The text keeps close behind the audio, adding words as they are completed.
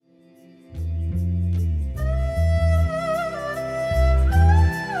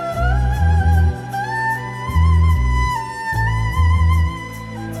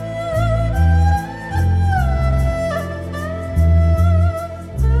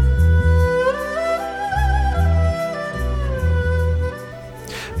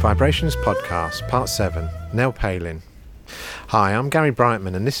VIBErations Podcast, Part 7, Nell Pailin. Hi, I'm Gary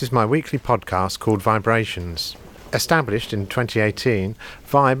Brightman and this is my weekly podcast called VIBErations. Established in 2018,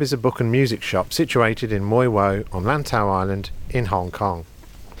 Vibe is a book and music shop situated in Mui Wo on Lantau Island in Hong Kong.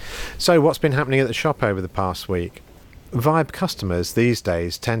 So what's been happening at the shop over the past week? Vibe customers these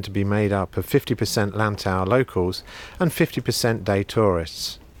days tend to be made up of 50% Lantau locals and 50% day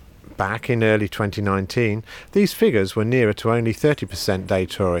tourists. Back in early 2019, these figures were nearer to only 30% day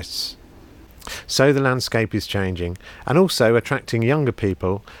tourists. So the landscape is changing and also attracting younger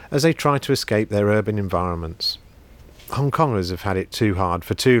people as they try to escape their urban environments. Hong Kongers have had it too hard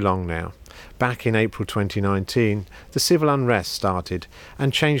for too long now. Back in April 2019, the civil unrest started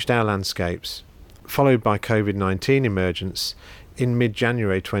and changed our landscapes, followed by COVID-19 emergence in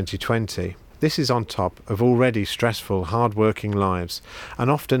mid-January 2020. This is on top of already stressful, hard-working lives and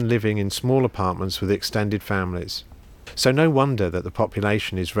often living in small apartments with extended families. So no wonder that the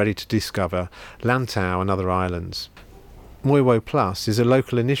population is ready to discover Lantau and other islands. Mui Wo Plus is a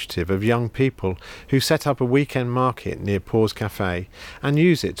local initiative of young people who set up a weekend market near Paul's Cafe and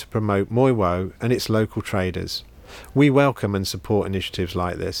use it to promote Mui Wo and its local traders. We welcome and support initiatives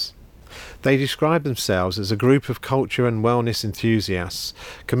like this. They describe themselves as a group of culture and wellness enthusiasts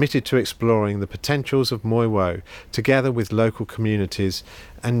committed to exploring the potentials of Mui Wo together with local communities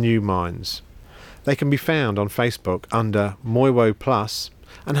and new minds. They can be found on Facebook under Mui Wo Plus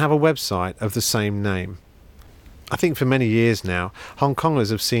and have a website of the same name. I think for many years now, Hong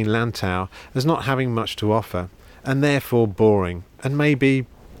Kongers have seen Lantau as not having much to offer and therefore boring and maybe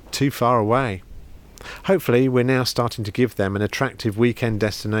too far away. Hopefully we're now starting to give them an attractive weekend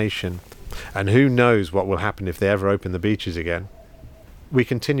destination, and who knows what will happen if they ever open the beaches again. We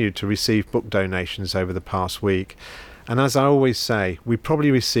continued to receive book donations over the past week, and as I always say, we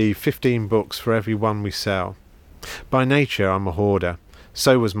probably receive 15 books for every one we sell. By nature I'm a hoarder,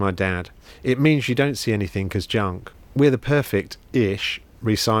 so was my dad. It means you don't see anything as junk. We're the perfect-ish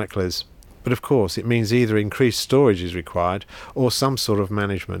recyclers, but of course it means either increased storage is required or some sort of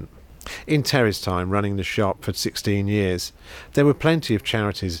management. In Terry's time running the shop for 16 years, there were plenty of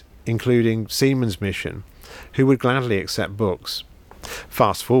charities, including Seamen's Mission, who would gladly accept books.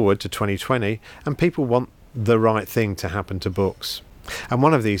 Fast forward to 2020, and people want the right thing to happen to books. And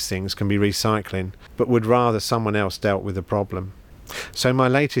one of these things can be recycling, but would rather someone else dealt with the problem. So my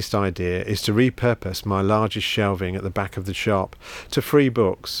latest idea is to repurpose my largest shelving at the back of the shop to free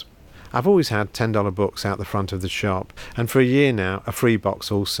books. I've always had $10 books out the front of the shop, and for a year now a free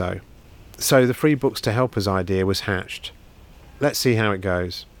box also. So the free books to helpers idea was hatched. Let's see how it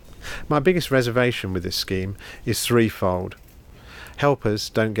goes. My biggest reservation with this scheme is threefold. Helpers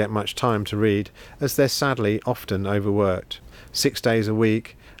don't get much time to read as they're sadly often overworked, 6 days a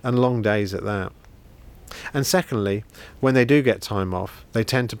week and long days at that. And secondly, when they do get time off, they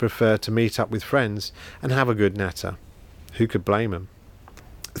tend to prefer to meet up with friends and have a good natter. Who could blame them?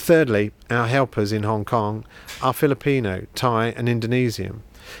 Thirdly, our helpers in Hong Kong are Filipino, Thai and Indonesian.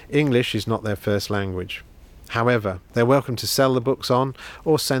 English is not their first language. However, they're welcome to sell the books on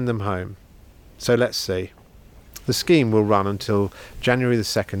or send them home. So let's see. The scheme will run until January the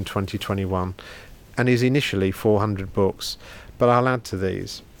 2nd, 2021 and is initially 400 books, but I'll add to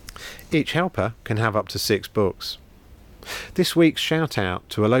these. Each helper can have up to 6 books. This week's shout out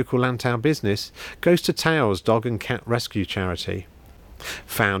to a local Lantau business goes to Tails Dog and Cat Rescue Charity.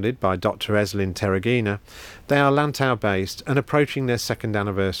 Founded by Dr. Eslin Terragina, they are Lantau based and approaching their 2nd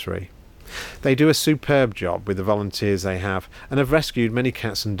anniversary. They do a superb job with the volunteers they have and have rescued many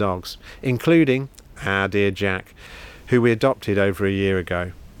cats and dogs, including our dear Jack, who we adopted over a year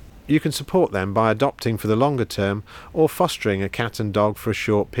ago. You can support them by adopting for the longer term or fostering a cat and dog for a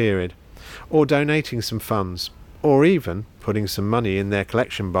short period, or donating some funds, or even putting some money in their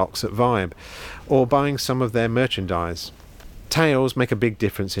collection box at Vibe, or buying some of their merchandise. Tails make a big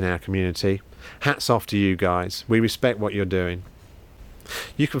difference in our community. Hats off to you guys. We respect what you're doing.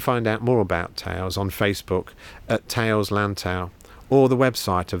 You can find out more about Tails on Facebook at Tails Lantau or the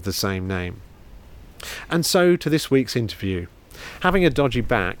website of the same name. And so to this week's interview. Having a dodgy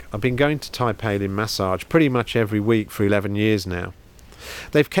back, I've been going to Thai Pailin massage pretty much every week for 11 years now.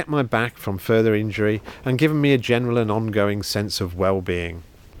 They've kept my back from further injury and given me a general and ongoing sense of well-being.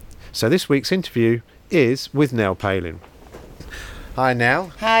 So this week's interview is with Nell Pailin. Hi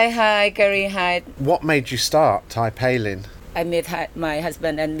Nell. Hi Gary, hi. What made you start Thai Pailin? I met my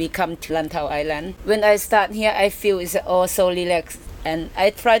husband and we come to Lantau Island. When I start here, I feel it's all so relaxed. And I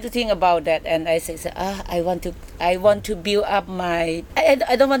try to think about that, and I say, I want to build up my.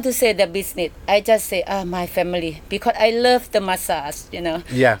 I don't want to say the business. I just say, my family, because I love the massage,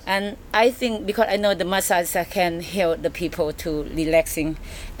 Yeah. And I think because I know the massage can help the people to relaxing,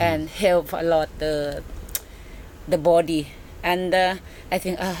 and help a lot the body. And I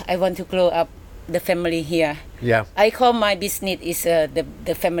think I want to grow up the family here. Yeah. I call my business is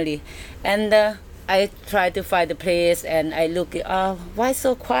the family, and I try to find the place, and I look, why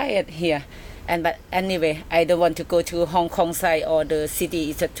so quiet here? But anyway, I don't want to go to Hong Kong side or the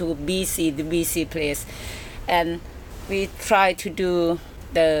city. It's too busy, the busy place, and we try to do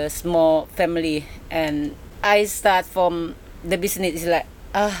the small family. And I start from the business is like,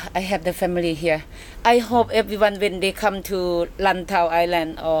 I have the family here. I hope everyone when they come to Lantau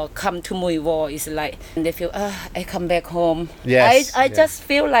Island or come to Mui Wo is like they feel I come back home. Yes. I just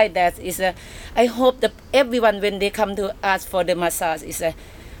feel like that is I hope that everyone when they come to ask for the massage is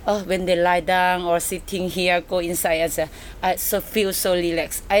when they lie down or sitting here go inside as I so feel so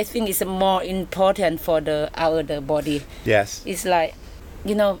relaxed. I think it's more important for the body. Yes. It's like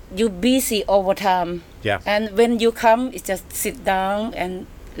you busy all the time. Yeah. And when you come, it's just sit down and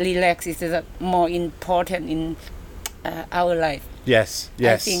relax. It's more important in our life. Yes.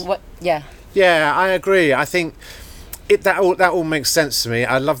 I think Yeah, I agree. I think that all makes sense to me.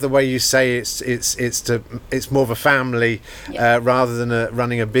 I love the way you say it's more of a family rather than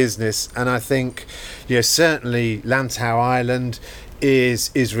running a business. And I think certainly Lantau Island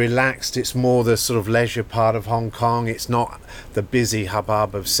is relaxed. It's more the sort of leisure part of Hong Kong. It's not the busy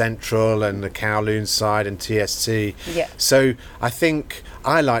hubbub of Central and the Kowloon side and TST. Yeah. So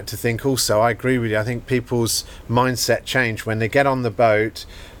I like to think also, I agree with you, I think people's mindset change when they get on the boat.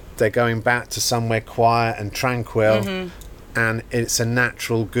 They're going back to somewhere quiet and tranquil, and it's a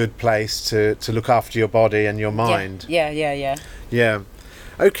natural good place to look after your body and your mind. Yeah.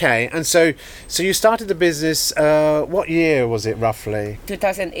 Okay, and so you started the business, what year was it roughly?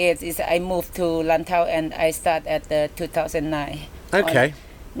 2008 is I moved to Lantau, and I start at 2009. Okay.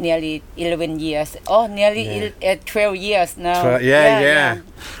 Nearly 11 years. 12 years now. Yeah.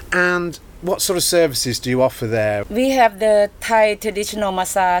 And what sort of services do you offer there? We have the Thai traditional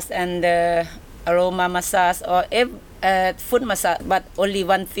massage and the aroma massage or foot massage, but only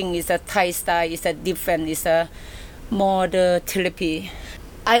one thing is a Thai style is a different, is a more the therapy.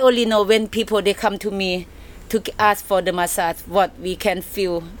 I only know when people they come to me to ask for the massage, what we can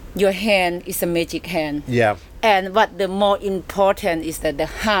feel. Your hand is a magic hand. Yeah. And what the more important is that the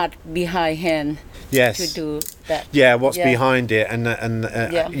heart behind hand. Yes. To do that. Yeah, what's behind it, and I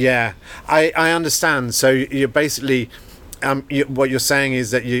understand. So you're basically, what you're saying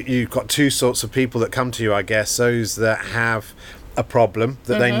is that you've got two sorts of people that come to you, I guess. Those that have a problem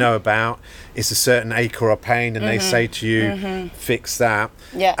that they know about, it's a certain ache or a pain, and they say to you, fix that.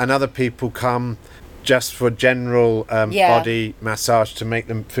 Yeah. And other people come just for general body massage to make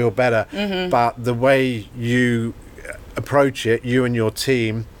them feel better. But the way you approach it, you and your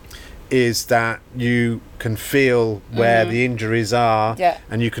team, is that you can feel where the injuries are,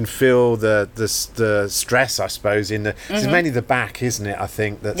 and you can feel the stress, I suppose, in it's mainly the back, isn't it? I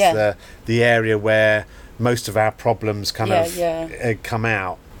think that's the area where most of our problems kind of come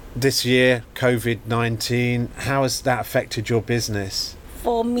out. This year, COVID-19, how has that affected your business?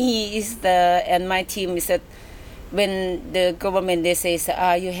 For me, and my team is that when the government they say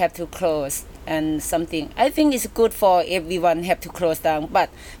you have to close and something, I think it's good for everyone have to close down, but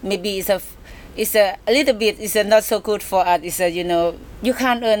maybe it's a little bit not so good for us. It's you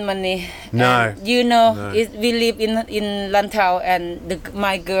can't earn money. No. No. We live in Lantau, and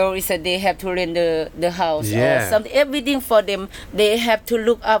my girl is they have to rent the house or something. Everything for them, they have to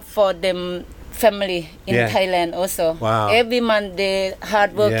look up for them family in Thailand also. Wow. Every month they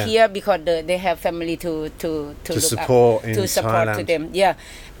hard work here because they have family to look support up, to support Thailand. To them. Yeah,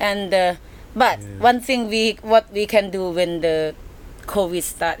 and but one thing what we can do when the COVID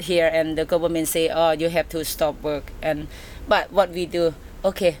start here and the government say you have to stop work, but what we do,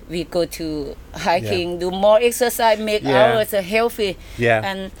 okay, we go to hiking, do more exercise, make ours healthy,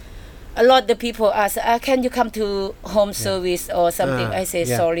 and a lot of people ask, can you come to home service or something? I say,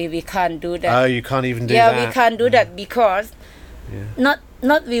 sorry, we can't do that. Oh, you can't even do that? Yeah, we can't do that because not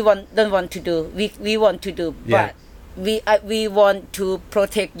we don't want to do. We want to do, but we want to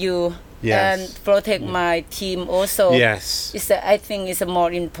protect you and protect my team also. Yes. I think it's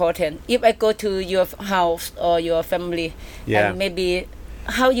more important. If I go to your house or your family, and maybe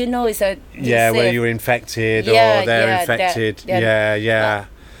how you know is that whether you're infected or they're infected.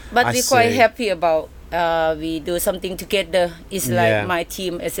 But we're quite happy about we do something together. It's like my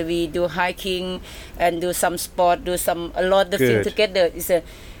team as we do hiking and do some sport, do a lot of things together. It's a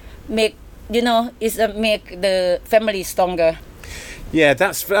make make the family stronger. Yeah,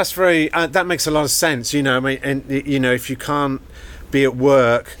 that's very that makes a lot of sense. I mean, and if you can't be at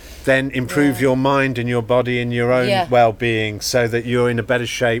work, then improve your mind and your body and your own well-being so that you're in a better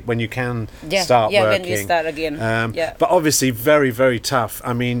shape when you can start working. When we start again. But obviously very, very tough.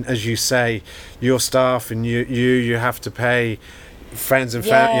 I mean, as you say, your staff and you have to pay friends and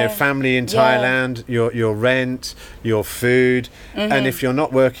family in Thailand, your rent, your food, and if you're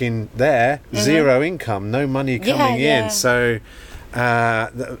not working there, zero income, no money coming in. So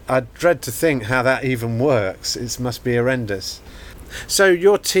I dread to think how that even works. It must be horrendous. So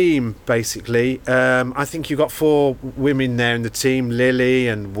your team, basically, I think you've got 4 women there in the team, Lily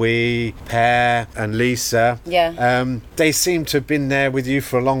and Pear and Lisa. They seem to have been there with you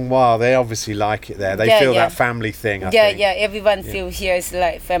for a long while. They obviously like it there. They feel that family thing, I think. Everyone feels here is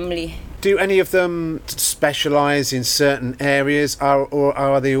like family. Do any of them specialise in certain areas, or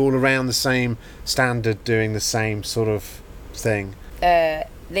are they all around the same standard, doing the same sort of thing?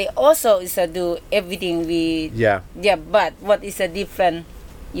 They also do everything but what is the difference,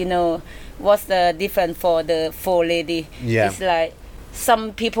 what's the difference for the 4 lady? It's like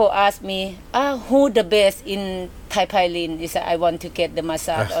some people ask me, who the best in Pailin? Is I want to get the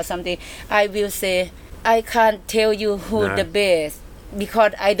massage or something. I will say, I can't tell you who the best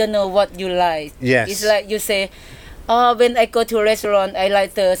because I don't know what you like. It's like you say, when I go to a restaurant, I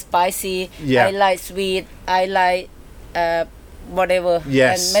like the spicy, I like sweet, I like whatever,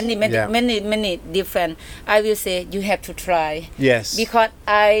 and many different. I will say you have to try. Because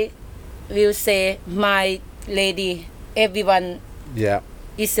I will say my lady, everyone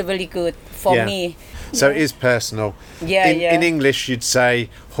is very good for me. So it is personal. In English, you'd say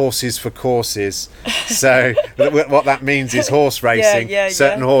horses for courses. So what that means is horse racing.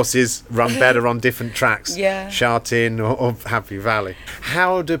 Certain horses run better on different tracks. Sha Tin or Happy Valley.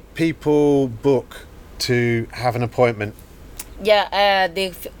 How do people book to have an appointment?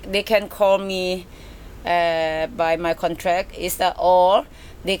 They can call me by my contract. Or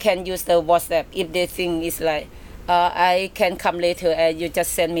they can use the WhatsApp if they think it's like I can come later and you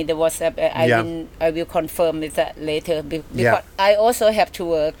just send me the WhatsApp. I will confirm it later because I also have to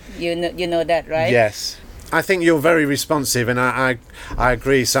work. You know that, right? Yes. I think you're very responsive, and I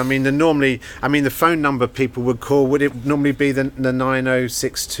agree. So I mean, the phone number people would call, would it normally be the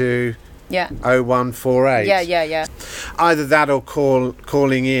 9062? 0148. Either that or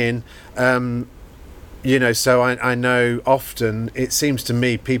calling in. So I know often it seems to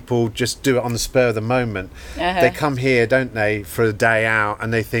me people just do it on the spur of the moment. They come here, don't they, for a day out,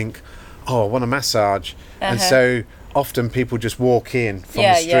 and they think, I want a massage, and so often people just walk in from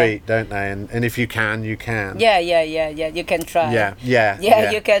the street, don't they? And if you can, you can. You can try.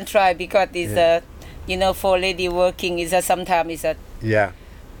 You can try because it's for lady working is sometimes it's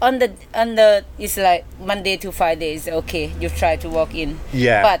on the it's like Monday to Friday is okay. You try to walk in.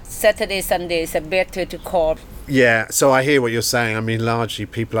 But Saturday, Sunday is better to call. So I hear what you're saying. I mean, largely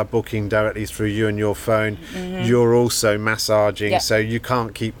people are booking directly through you and your phone. You're also massaging, so you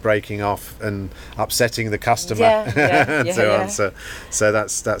can't keep breaking off and upsetting the customer to answer. So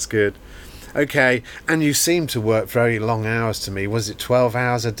that's good. Okay, and you seem to work very long hours to me. Was it 12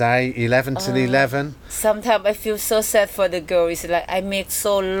 hours a day, 11 till 11? Sometimes I feel so sad for the girl. It's like I make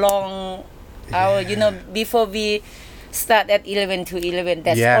so long hours, before we start at 11 to 11.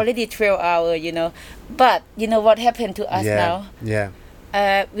 That's already 12 hours, But what happened to us now?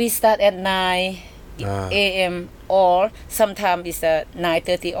 We start at 9 a.m. or sometimes it's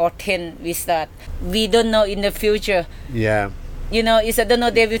 9:30 or 10 we start. We don't know in the future. I don't know,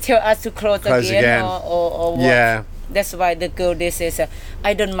 they will tell us to close again. Or what. That's why the girl, they say,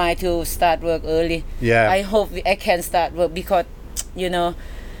 I don't mind to start work early. I hope I can start work because, you don't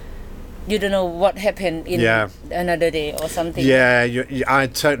know what happened in another day or something. I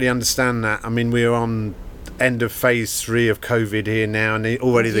totally understand that. I mean, we're on end of phase 3 of COVID here now, and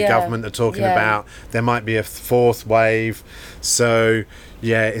already the government are talking about there might be a 4th wave. So,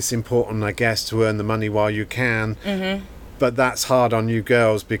 it's important, I guess, to earn the money while you can. But that's hard on you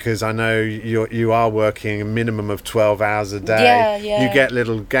girls because I know you are working a minimum of 12 hours a day. You get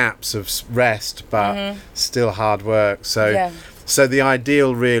little gaps of rest, but still hard work. So the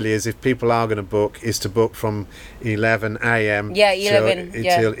ideal really is, if people are going to book, is to book from 11 a.m.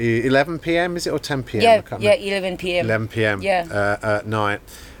 till 11 p.m. Is it, or 10 p.m.? 11 p.m. 11 p.m. At night.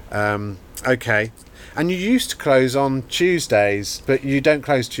 Okay. And you used to close on Tuesdays, but you don't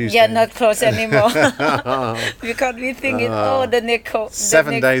close Tuesdays. Yeah, not close anymore. Because we think the next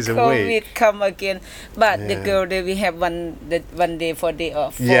 7 days a COVID week. come again. But the girl day we have one day for day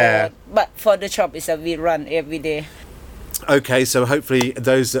off. Yeah. But for the shop we run every day. Okay, so hopefully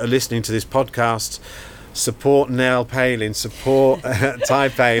those that are listening to this podcast support Nell Pailin, support Thai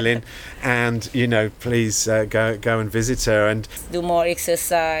Pailin, and please go and visit her and do more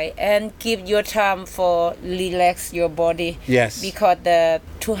exercise and give your time for relax your body. Yes. Because the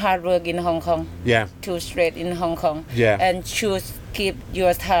too hard work in Hong Kong. Yeah. Too straight in Hong Kong. Yeah. And choose keep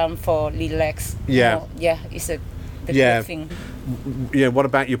your time for relax. Yeah. Yeah, it's the good thing. Yeah. What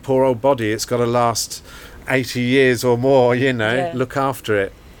about your poor old body? It's got to last 80 years or more. Look after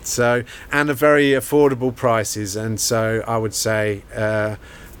it. So, and a very affordable prices, and so I would say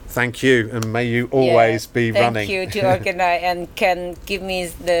thank you, and may you always be running. Thank you to organize and can give me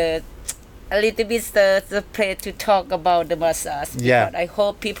a little bit the place to talk about the massage. Yeah. I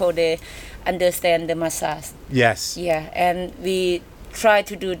hope people they understand the massage. Yes. Yeah, and we try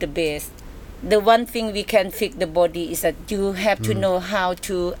to do the best. The one thing we can fix the body is that you have to know how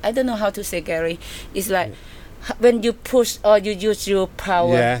to. I don't know how to say, Gary. It's like. When you push or you use your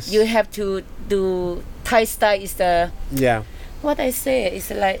power, you have to do Thai style is the what I say is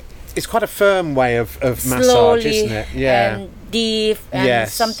like it's quite a firm way of massage, slowly, isn't it? Yeah, and deep and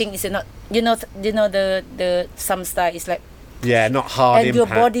something is not the some style is like not hard and impact. your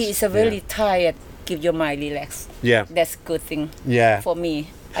body is very tired. Give your mind relax. Yeah, that's a good thing. Yeah, for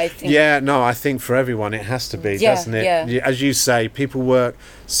me. I think. Yeah, no, I think for everyone it has to be, doesn't it? Yeah. As you say, people work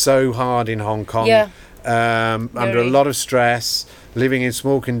so hard in Hong Kong. Yeah. Under a lot of stress, living in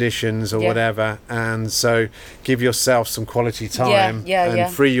small conditions or whatever, and so give yourself some quality time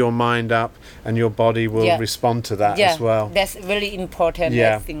and free your mind up, and your body will respond to that as well. That's really important,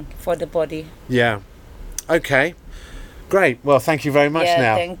 I think, for the body. Yeah. Okay. Great. Well, thank you very much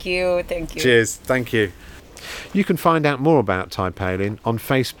now. Thank you. Cheers. Thank you. You can find out more about Thai Pailin on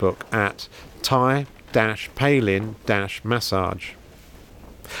Facebook at Thai-Pailin-Massage,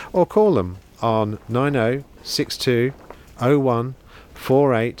 or call them on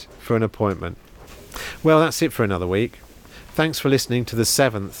 90620148 for an appointment. Well, that's it for another week. Thanks for listening to the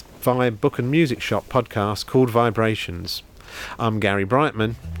 7th Vibe Book and Music Shop podcast called VIBErations. I'm Gary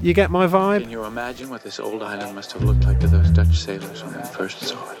Brightman. You get my vibe? Can you imagine what this old island must have looked like to those Dutch sailors when they first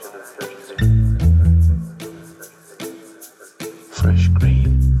saw it? Fresh green.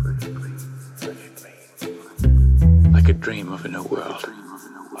 Like a dream of a new world.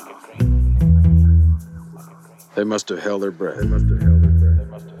 They must have held their breath,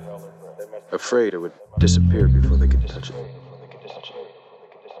 afraid it would disappear before they could touch it.